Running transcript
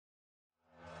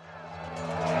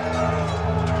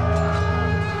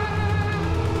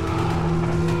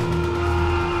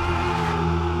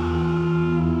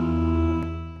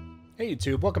Hey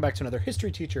YouTube, welcome back to another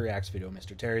History Teacher Reacts video.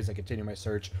 Mr. Terry, as I continue my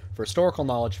search for historical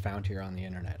knowledge found here on the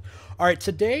internet. Alright,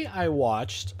 today I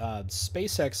watched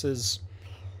SpaceX's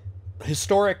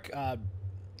historic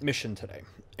mission today.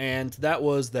 And that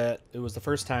was that it was the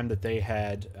first time that they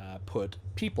had put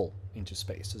people into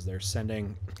space, as they're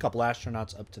sending a couple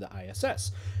astronauts up to the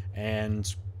ISS.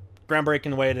 And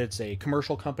groundbreaking way that it's a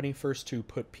commercial company first to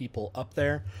put people up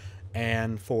there.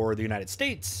 And for the United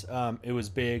States, it was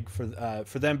big for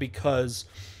them because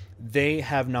they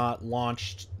have not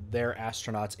launched their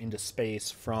astronauts into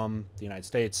space from the United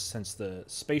States since the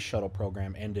space shuttle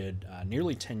program ended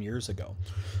nearly 10 years ago.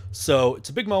 So it's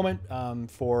a big moment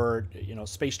for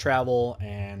space travel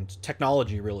and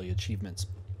technology really achievements.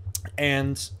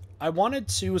 And I wanted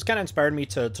to, it was kind of inspired me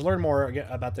to learn more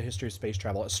about the history of space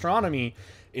travel. Astronomy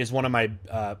is one of my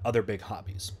other big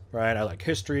hobbies, right? I like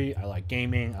history, I like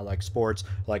gaming, I like sports,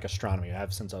 I like astronomy. I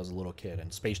have since I was a little kid,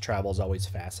 and space travel has always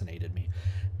fascinated me.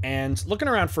 And looking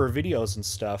around for videos and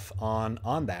stuff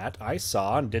on that, I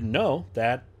saw and didn't know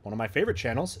that one of my favorite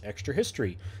channels, Extra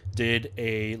History, did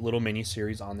a little mini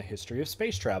series on the history of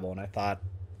space travel, and I thought,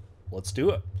 let's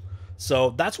do it.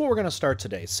 So that's what we're going to start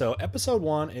today. So episode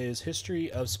 1 is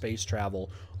History of Space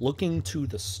Travel, Looking to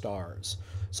the Stars.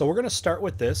 So we're going to start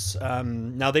with this.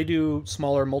 Now they do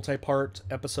smaller multi-part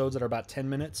episodes that are about 10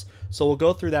 minutes. So we'll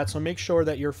go through that. So make sure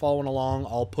that you're following along.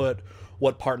 I'll put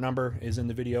what part number is in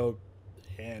the video,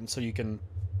 and so you can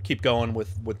keep going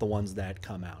with the ones that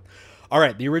come out. All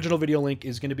right, the original video link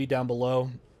is going to be down below.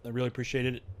 I really appreciate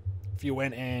it if you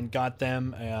went and got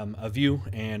them a view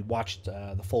and watched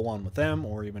the full one with them,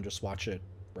 or even just watch it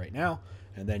right now,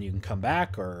 and then you can come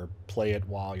back or play it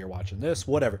while you're watching this,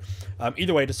 whatever.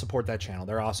 Either way, to support that channel.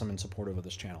 They're awesome and supportive of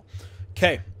this channel.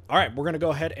 Okay, all right, we're going to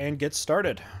go ahead and get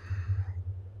started.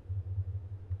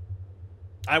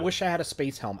 I wish I had a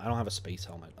space helmet. I don't have a space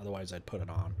helmet, otherwise I'd put it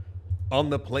on. On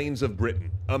the plains of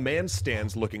Britain, a man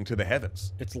stands looking to the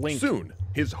heavens. It's Link. Soon,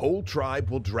 his whole tribe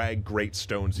will drag great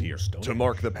stones here to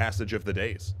mark the passage of the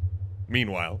days.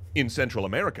 Meanwhile, in Central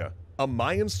America, a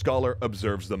Mayan scholar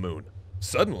observes the moon.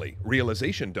 Suddenly,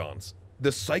 realization dawns.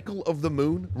 The cycle of the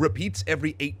moon repeats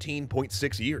every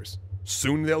 18.6 years.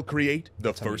 Soon they'll create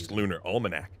the first lunar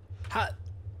almanac. How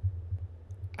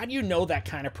do you know that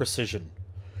kind of precision?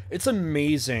 It's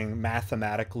amazing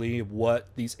mathematically what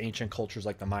these ancient cultures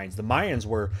like the Mayans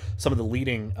were some of the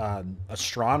leading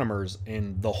astronomers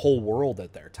in the whole world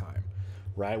at their time,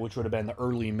 right? Which would have been the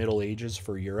early Middle Ages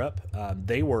for Europe.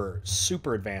 They were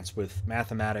super advanced with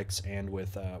mathematics and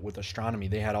with astronomy.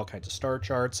 They had all kinds of star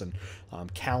charts and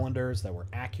calendars that were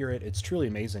accurate. It's truly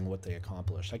amazing what they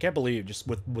accomplished. I can't believe just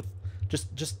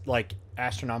like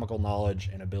astronomical knowledge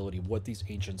and ability, what these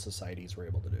ancient societies were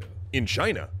able to do. In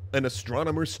China, an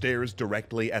astronomer stares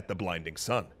directly at the blinding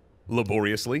sun.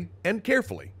 Laboriously and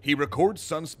carefully, he records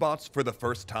sunspots for the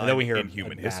first time in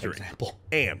human history.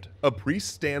 And a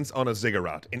priest stands on a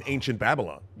ziggurat in ancient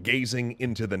Babylon, gazing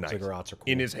into the night. Ziggurats are cool.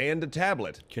 In his hand, a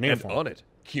tablet, Cuneiform. and on it,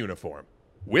 cuneiform.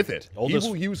 With it, he will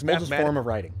use oldest mathematics form of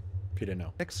writing, if you didn't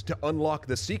know. To unlock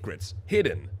the secrets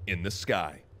hidden in the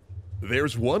sky.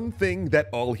 There's one thing that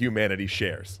all humanity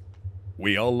shares.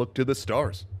 We all look to the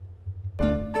stars.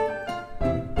 True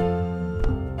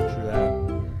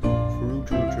that.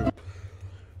 True.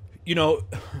 You know,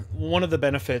 one of the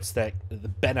benefits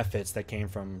that came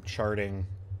from charting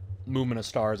movement of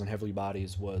stars and heavenly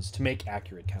bodies was to make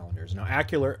accurate calendars. Now,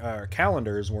 accurate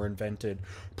calendars were invented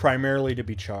primarily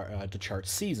to chart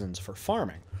seasons for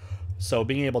farming. So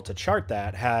being able to chart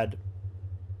that had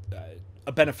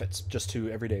benefits just to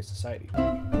everyday society.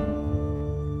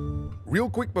 Real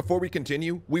quick before we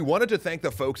continue, we wanted to thank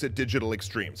the folks at Digital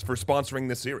Extremes for sponsoring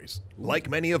this series. Like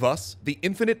many of us, the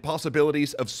infinite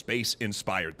possibilities of space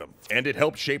inspired them, and it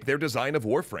helped shape their design of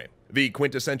Warframe, the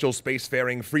quintessential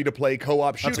spacefaring free-to-play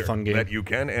co-op shooter that you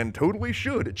can and totally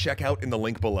should check out in the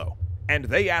link below. And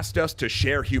they asked us to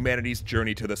share humanity's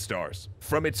journey to the stars,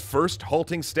 from its first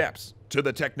halting steps to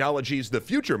the technologies the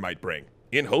future might bring,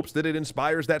 in hopes that it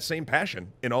inspires that same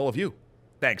passion in all of you.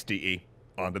 Thanks, DE.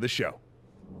 On to the show.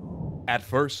 At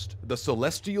first, the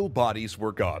celestial bodies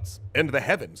were gods, and the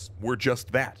heavens were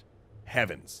just that,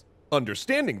 heavens.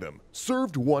 Understanding them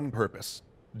served one purpose: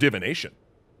 divination.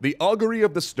 The augury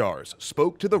of the stars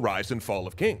spoke to the rise and fall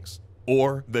of kings,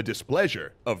 or the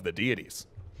displeasure of the deities.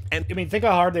 And I mean, think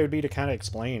how hard they would be to kind of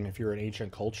explain if you're an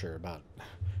ancient culture about.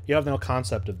 You have no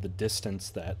concept of the distance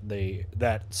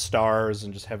that stars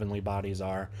and just heavenly bodies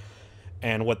are,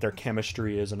 and what their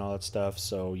chemistry is and all that stuff.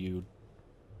 So you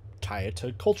tie it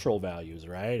to cultural values,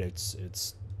 right? It's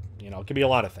it could be a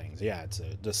lot of things. Yeah, it's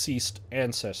a deceased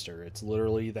ancestor. It's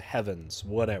literally the heavens,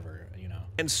 whatever,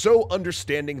 And so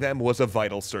understanding them was a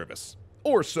vital service.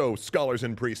 or so scholars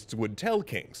and priests would tell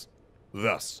kings.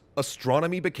 Thus,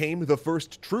 astronomy became the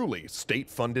first truly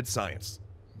state-funded science.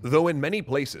 Though in many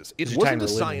places, it wasn't a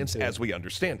science as we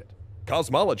understand it.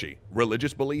 Cosmology,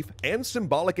 religious belief, and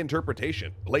symbolic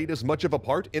interpretation played as much of a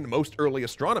part in most early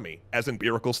astronomy as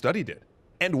empirical study did.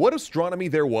 And what astronomy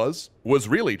there was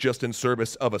really just in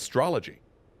service of astrology.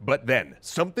 But then,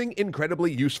 something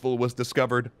incredibly useful was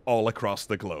discovered all across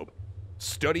the globe.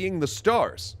 Studying the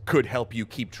stars could help you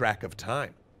keep track of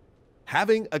time.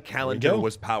 Having a calendar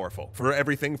was powerful for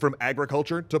everything from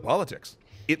agriculture to politics.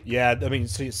 Yeah, I mean,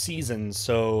 seasons,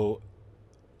 so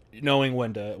knowing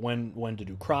when to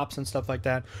do crops and stuff like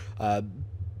that.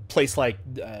 Place like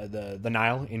the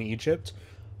Nile in Egypt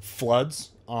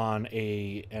floods on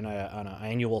an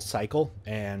annual cycle,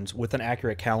 and with an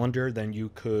accurate calendar, then you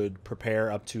could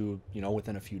prepare up to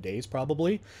within a few days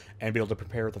probably, and be able to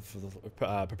prepare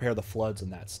the floods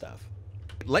and that stuff.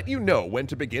 It let you know when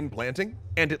to begin planting,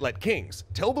 and it let kings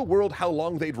tell the world how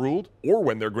long they'd ruled or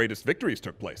when their greatest victories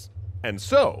took place. And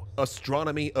so,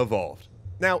 astronomy evolved.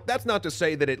 Now, that's not to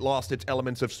say that it lost its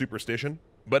elements of superstition,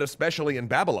 but especially in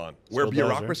Babylon, where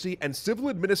bureaucracy and civil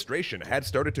administration had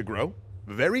started to grow,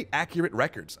 very accurate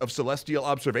records of celestial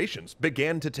observations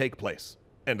began to take place.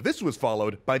 And this was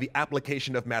followed by the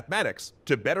application of mathematics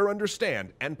to better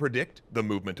understand and predict the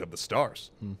movement of the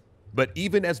stars. But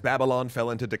even as Babylon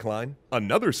fell into decline,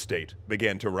 another state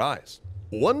began to rise.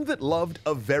 One that loved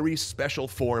a very special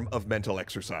form of mental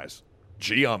exercise: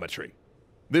 geometry.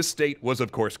 This state was,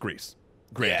 of course, Greece.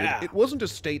 Granted, it wasn't a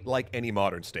state like any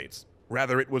modern states.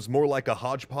 Rather, it was more like a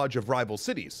hodgepodge of rival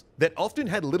cities that often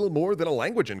had little more than a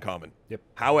language in common.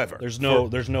 However, there's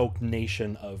no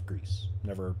nation of Greece.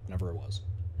 Never was.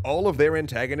 All of their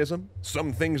antagonism,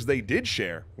 some things they did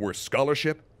share were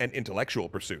scholarship and intellectual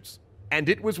pursuits. And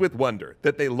it was with wonder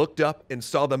that they looked up and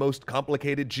saw the most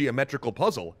complicated geometrical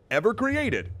puzzle ever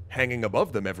created hanging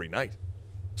above them every night.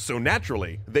 So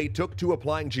naturally, they took to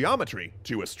applying geometry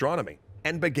to astronomy,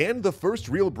 and began the first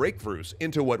real breakthroughs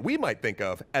into what we might think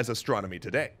of as astronomy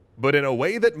today, but in a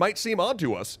way that might seem odd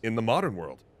to us in the modern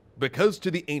world. Because to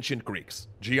the ancient Greeks,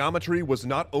 geometry was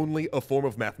not only a form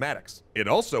of mathematics, it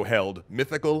also held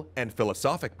mythical and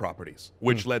philosophic properties,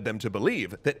 which led them to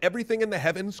believe that everything in the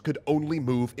heavens could only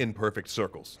move in perfect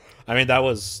circles. I mean, that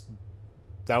was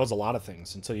a lot of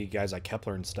things until you guys like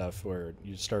Kepler and stuff, where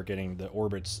you start getting the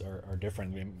orbits are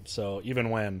different. I mean, so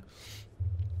even when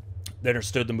they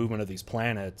understood the movement of these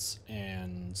planets,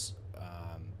 and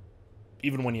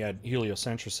even when you had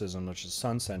heliocentrism, which is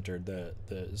sun-centered,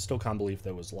 the still common belief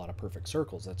there was a lot of perfect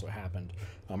circles. That's what happened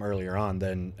earlier on.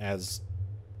 Then, as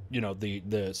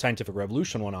the scientific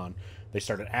revolution went on, they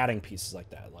started adding pieces like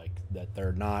that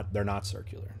they're not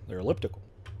circular, they're elliptical.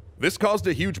 This caused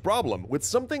a huge problem with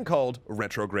something called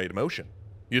retrograde motion.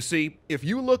 You see, if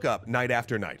you look up night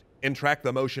after night and track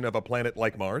the motion of a planet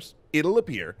like Mars, it'll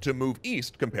appear to move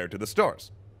east compared to the stars.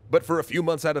 But for a few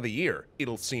months out of the year,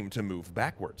 it'll seem to move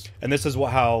backwards. And this is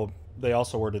how they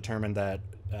also were determined that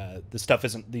this stuff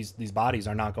isn't, these bodies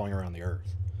are not going around the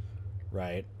Earth,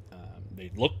 right? They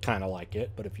look kind of like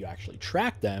it, but if you actually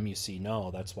track them, you see,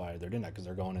 no, that's why they're doing that, because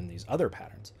they're going in these other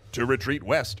patterns. To retreat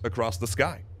west across the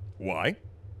sky. Why?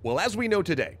 Well, as we know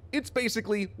today, it's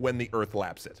basically when the Earth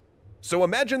laps it. So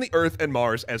imagine the Earth and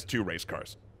Mars as two race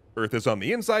cars. Earth is on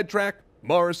the inside track,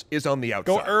 Mars is on the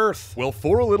outside. Go Earth! Well,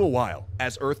 for a little while,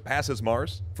 as Earth passes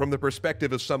Mars, from the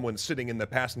perspective of someone sitting in the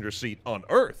passenger seat on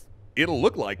Earth, it'll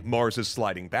look like Mars is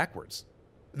sliding backwards.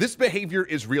 This behavior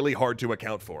is really hard to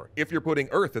account for if you're putting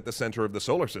Earth at the center of the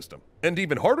solar system, and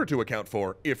even harder to account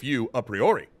for if you, a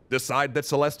priori, decide that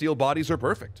celestial bodies are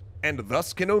perfect, and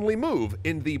thus can only move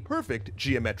in the perfect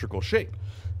geometrical shape.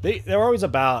 They're always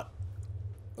about,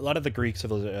 a lot of the Greek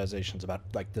civilizations, about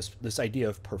like this idea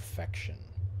of perfection.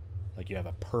 Like you have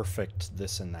a perfect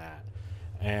this and that.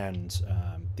 And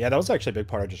yeah, that was actually a big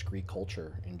part of just Greek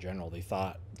culture in general. They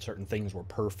thought certain things were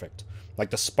perfect.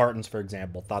 Like the Spartans, for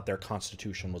example, thought their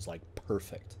constitution was like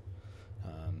perfect.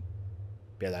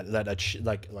 Yeah,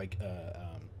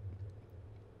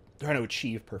 trying to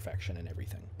achieve perfection in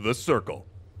everything. The circle.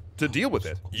 To deal with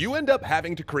it, you end up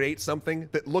having to create something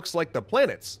that looks like the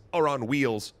planets are on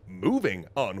wheels, moving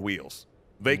on wheels.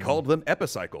 They called them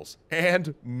epicycles,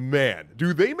 and man,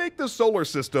 do they make the solar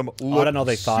system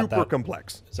look super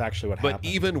complex. It's actually what happened. But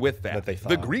even with that,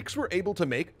 the Greeks were able to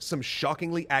make some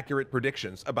shockingly accurate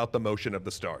predictions about the motion of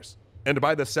the stars. And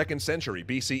by the 2nd century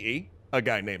BCE, a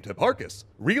guy named Hipparchus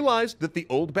realized that the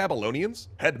old Babylonians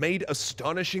had made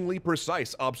astonishingly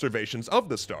precise observations of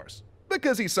the stars,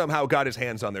 because he somehow got his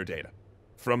hands on their data.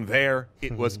 From there,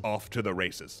 it was off to the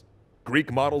races.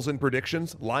 Greek models and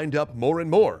predictions lined up more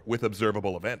and more with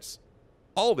observable events.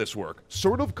 All this work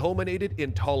sort of culminated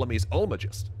in Ptolemy's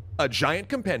Almagest, a giant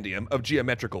compendium of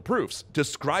geometrical proofs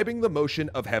describing the motion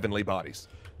of heavenly bodies.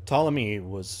 Ptolemy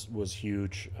was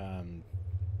huge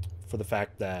for the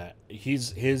fact that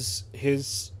his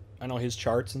I know his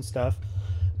charts and stuff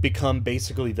become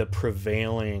basically the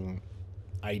prevailing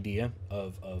idea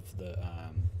of the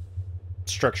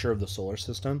structure of the solar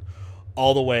system,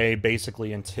 all the way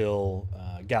basically until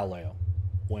Galileo,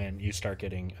 when you start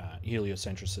getting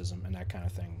heliocentrism and that kind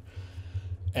of thing,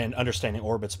 and understanding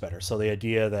orbits better. So the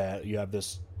idea that you have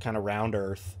this kind of round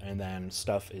Earth and then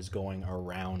stuff is going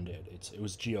around it. It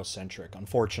was geocentric,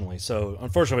 unfortunately. So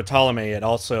unfortunately with Ptolemy, it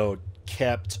also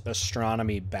kept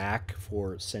astronomy back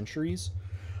for centuries,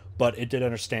 but it did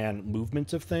understand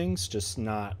movement of things, just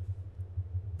not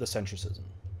the centricism.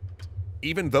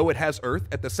 Even though it has Earth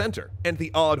at the center and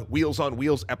the odd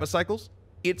wheels-on-wheels epicycles,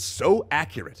 it's so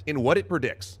accurate in what it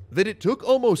predicts that it took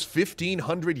almost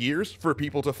 1,500 years for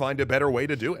people to find a better way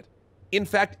to do it. In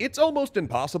fact, it's almost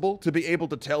impossible to be able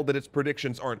to tell that its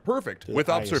predictions aren't perfect with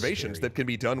observations that can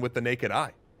be done with the naked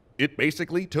eye. It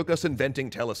basically took us inventing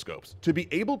telescopes to be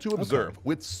able to observe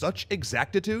with such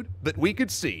exactitude that we could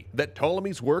see that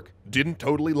Ptolemy's work didn't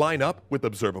totally line up with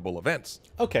observable events.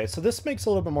 Okay, so this makes a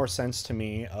little bit more sense to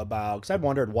me because I've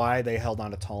wondered why they held on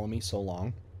to Ptolemy so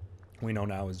long. We know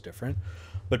now is different.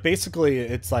 But basically,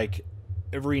 it's like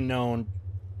every known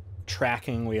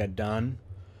tracking we had done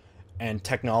and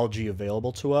technology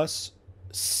available to us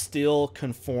still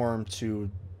conform to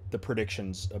the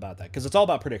predictions about that. Because it's all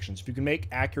about predictions. If you can make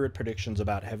accurate predictions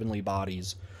about heavenly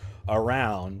bodies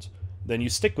around, then you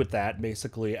stick with that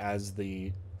basically as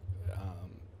the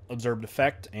observed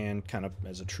effect and kind of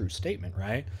as a true statement,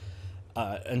 right?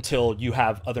 Until you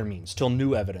have other means, till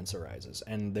new evidence arises.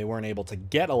 And they weren't able to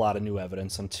get a lot of new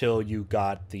evidence until you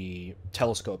got the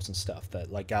telescopes and stuff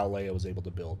that like Galileo was able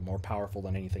to build, more powerful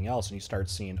than anything else, and you start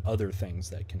seeing other things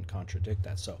that can contradict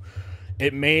that. So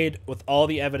it made, with all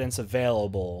the evidence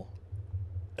available,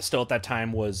 still at that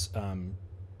time was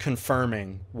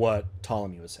confirming what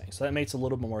Ptolemy was saying. So that makes a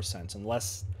little bit more sense, and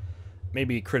less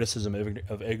maybe criticism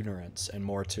of ignorance and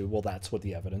more to, well, that's what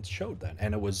the evidence showed then,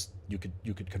 and it was, you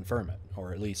could confirm it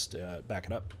or at least back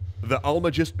it up. The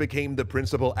Almagest became the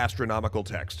principal astronomical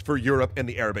text for Europe and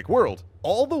the Arabic world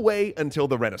all the way until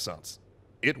the Renaissance.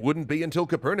 It wouldn't be until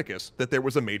Copernicus that there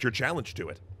was a major challenge to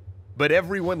it. But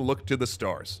everyone looked to the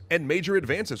stars, and major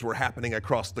advances were happening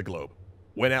across the globe.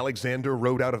 When Alexander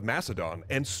rode out of Macedon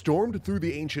and stormed through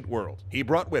the ancient world, he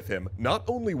brought with him not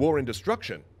only war and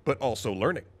destruction, but also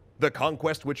learning. The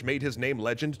conquest which made his name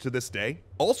legend to this day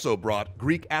also brought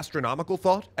Greek astronomical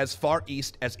thought as far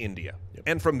east as India.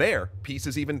 And from there,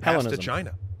 pieces even passed to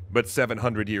China. But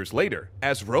 700 years later,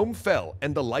 as Rome fell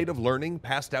and the light of learning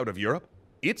passed out of Europe,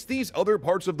 it's these other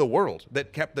parts of the world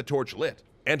that kept the torch lit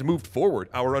and moved forward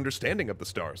our understanding of the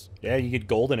stars. Yeah, you get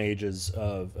golden ages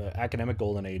of academic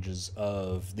golden ages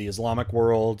of the Islamic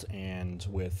world and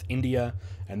with India,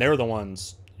 and they're the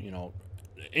ones, you know,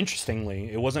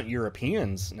 interestingly, it wasn't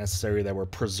Europeans necessarily that were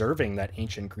preserving that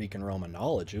ancient Greek and Roman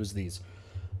knowledge. It was these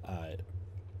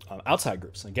outside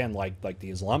groups, again, like the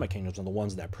Islamic kingdoms, are the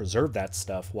ones that preserved that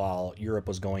stuff while Europe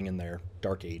was going in their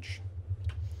dark age.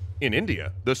 In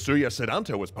India, the Surya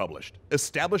Siddhanta was published,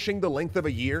 establishing the length of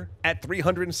a year at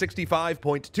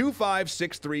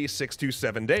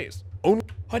 365.2563627 days. Only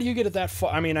How do you get it that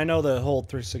far? I mean, I know the whole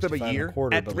 365 of a year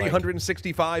quarter, at but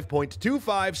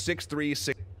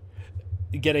 365.2563627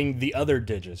 getting the other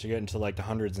digits, you're getting to like the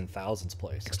hundreds and thousands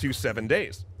place. 7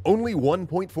 days. Only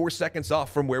 1.4 seconds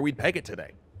off from where we'd peg it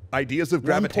today. Ideas of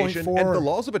gravitation and the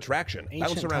laws of attraction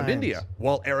bounce around India,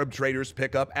 while Arab traders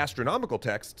pick up astronomical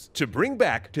texts to bring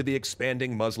back to the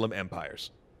expanding Muslim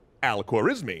empires.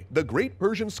 Al-Khwarizmi, the great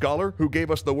Persian scholar who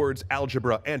gave us the words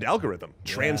algebra and algorithm,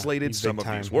 translated some of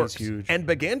these works and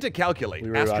began to calculate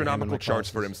astronomical charts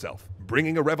for himself,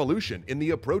 bringing a revolution in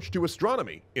the approach to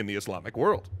astronomy in the Islamic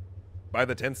world. By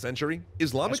the 10th century,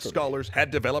 Islamic scholars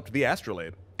had developed the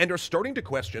astrolabe and are starting to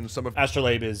question some of...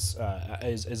 Astrolabe is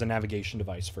a navigation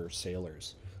device for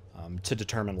sailors to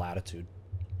determine latitude.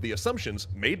 ...the assumptions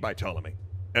made by Ptolemy.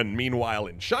 And meanwhile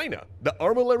in China, the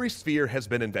armillary sphere has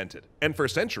been invented, and for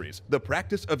centuries, the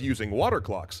practice of using water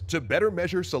clocks to better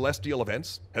measure celestial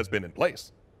events has been in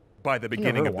place. By the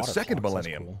beginning of the second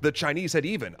millennium, the Chinese had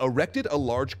even erected a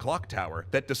large clock tower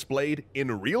that displayed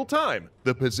in real time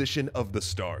the position of the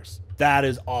stars. That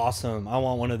is awesome. I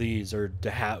want one of these, or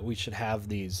we should have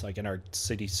these like in our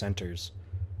city centers.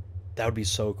 That would be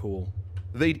so cool.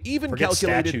 They'd even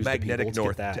calculated magnetic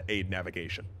north to aid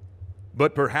navigation.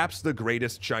 But perhaps the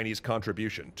greatest Chinese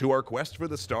contribution to our quest for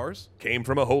the stars came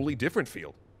from a wholly different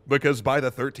field. Because by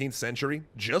the 13th century,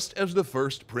 just as the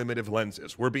first primitive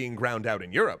lenses were being ground out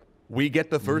in Europe, we get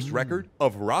the first record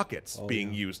of rockets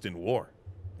being used in war.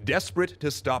 Desperate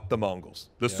to stop the Mongols,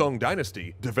 the Song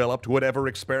dynasty developed whatever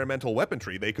experimental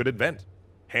weaponry they could invent.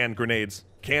 Hand grenades,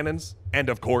 cannons, and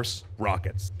of course,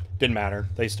 rockets. Didn't matter.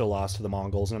 They still lost to the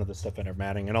Mongols. None of this stuff ended up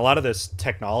mattering. And a lot of this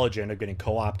technology ended up getting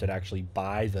co-opted actually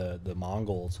by the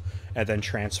Mongols and then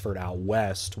transferred out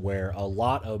west, where a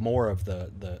lot of more of the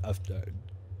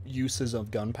uses of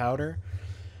gunpowder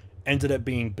ended up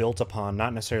being built upon,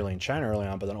 not necessarily in China early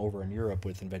on, but then over in Europe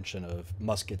with invention of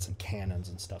muskets and cannons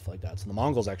and stuff like that. So the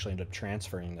Mongols actually ended up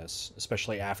transferring this,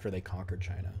 especially after they conquered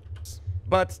China.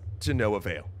 But to no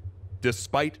avail.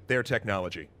 Despite their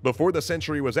technology, before the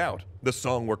century was out, the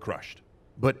Song were crushed.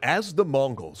 But as the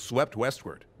Mongols swept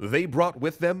westward, they brought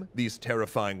with them these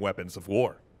terrifying weapons of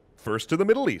war. First to the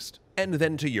Middle East, and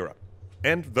then to Europe.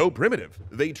 And though primitive,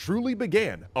 they truly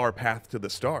began our path to the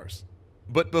stars.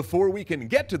 But before we can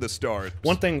get to the stars,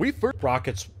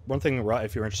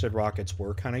 if you're interested, rockets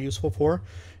were kind of useful for,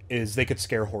 is they could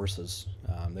scare horses.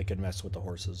 They could mess with the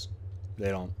horses. They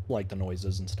don't like the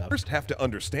noises and stuff. First have to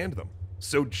understand them.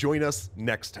 So join us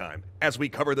next time as we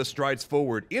cover the strides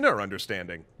forward in our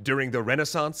understanding during the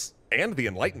Renaissance and the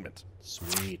Enlightenment.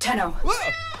 Sweet. Tenno,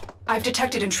 I've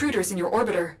detected intruders in your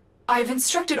orbiter. I've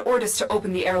instructed Ordis to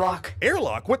open the airlock.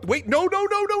 Airlock? What? Wait, no,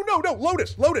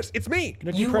 Lotus, it's me.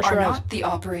 You are not the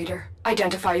operator.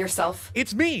 Identify yourself.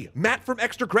 It's me, Matt from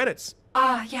Extra Credits.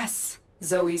 Ah, yes.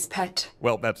 Zoe's pet.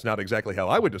 Well, that's not exactly how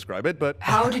I would describe it, but...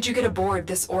 How did you get aboard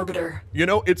this orbiter? You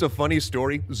know, it's a funny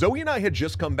story. Zoe and I had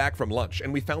just come back from lunch,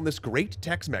 and we found this great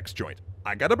Tex-Mex joint.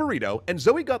 I got a burrito, and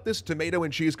Zoe got this tomato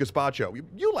and cheese gazpacho.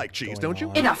 You like cheese, don't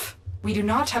you? Enough. We do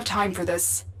not have time for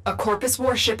this. A Corpus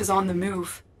warship is on the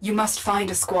move. You must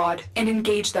find a squad and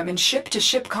engage them in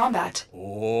ship-to-ship combat.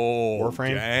 Oh,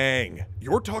 Warframe? Dang.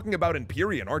 You're talking about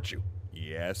Empyrean, aren't you?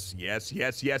 Yes.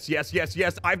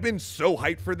 I've been so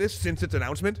hyped for this since its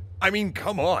announcement. I mean,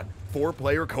 come on.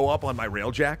 4-player co-op on my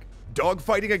Railjack,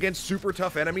 dogfighting against super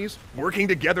tough enemies, working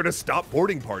together to stop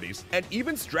boarding parties, and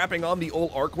even strapping on the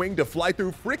old Arkwing to fly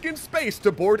through frickin' space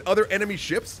to board other enemy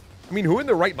ships? I mean, who in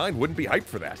their right mind wouldn't be hyped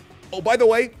for that? Oh, by the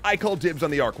way, I call dibs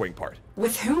on the Arkwing part.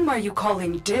 With whom are you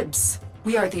calling dibs?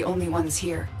 We are the only ones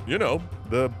here. You know,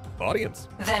 the audience.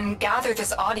 Then gather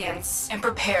this audience and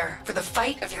prepare for the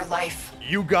fight of your life.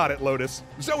 You got it, Lotus.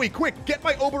 Zoe, quick, get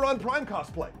my Oberon Prime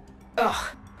cosplay.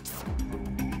 Ugh.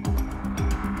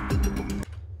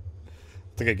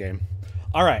 It's a good game.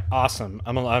 All right, awesome.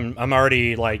 I'm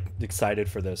already like excited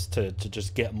for this to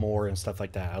just get more and stuff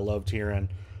like that. I loved hearing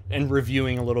and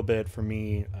reviewing a little bit for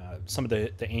me some of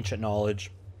the ancient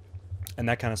knowledge and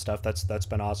that kind of stuff. That's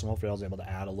been awesome. Hopefully I was able to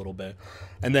add a little bit.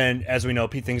 And then, as we know,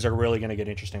 things are really going to get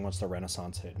interesting once the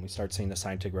Renaissance hit and we start seeing the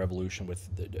scientific revolution with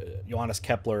Johannes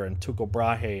Kepler and Tycho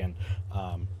Brahe and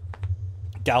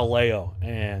Galileo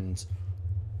and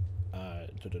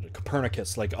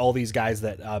Copernicus, like all these guys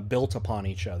that built upon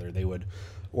each other. They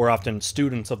were often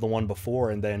students of the one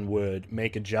before and then would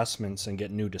make adjustments and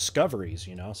get new discoveries,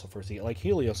 you know. So first you get like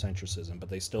heliocentrism, but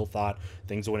they still thought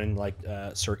things went in like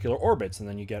circular orbits, and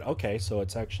then you get, okay, so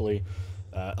it's actually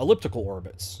elliptical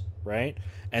orbits, right?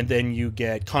 And then you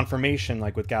get confirmation,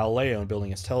 like with Galileo and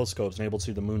building his telescopes and able to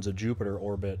see the moons of Jupiter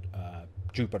orbit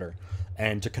Jupiter,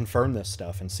 and to confirm this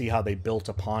stuff and see how they built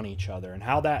upon each other and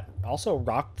how that also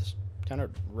kind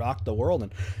of rocked the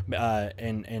world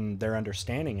and their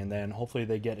understanding. And then hopefully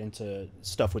they get into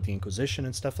stuff with the Inquisition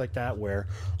and stuff like that, where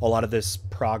a lot of this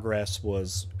progress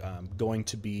was going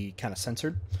to be kind of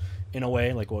censored in a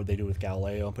way, like what they do with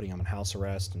Galileo, putting him in house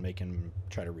arrest and making him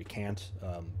try to recant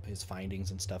his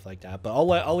findings and stuff like that. But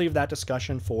I'll leave that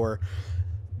discussion for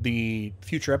the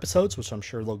future episodes, which I'm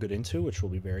sure they'll get into, which will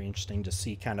be very interesting to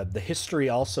see kind of the history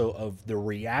also of the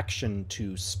reaction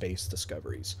to space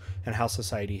discoveries and how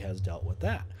society has dealt with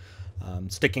that.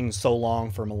 Sticking so long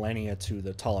for millennia to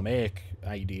the Ptolemaic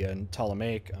idea and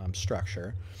Ptolemaic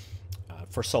structure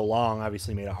for so long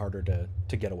obviously made it harder to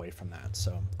get away from that.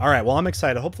 So, all right, well, I'm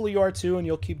excited. Hopefully you are too, and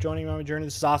you'll keep joining me on my journey.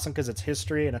 This is awesome because it's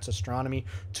history and it's astronomy,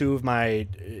 two of my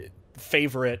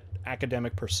favorite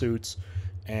academic pursuits.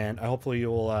 And hopefully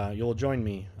you'll join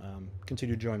me,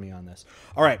 continue to join me on this.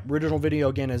 All right, original video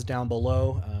again is down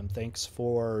below. Thanks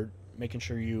for making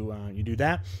sure you do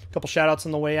that. A couple shout outs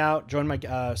on the way out. Join my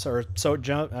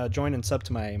join and sub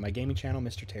to my gaming channel,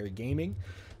 Mr. Terry Gaming.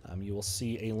 You will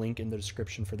see a link in the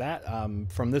description for that.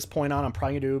 From this point on, I'm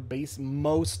probably going to base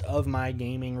most of my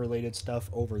gaming related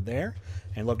stuff over there,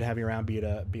 and love to have you around, be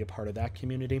a part of that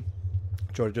community.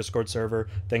 Join the Discord server.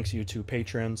 Thanks you to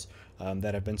patrons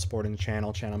that have been supporting the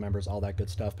channel members, all that good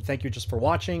stuff. But thank you just for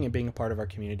watching and being a part of our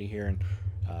community here, and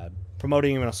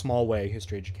promoting in a small way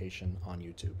history education on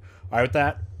YouTube. All right, with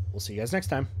that, we'll see you guys next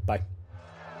time. Bye.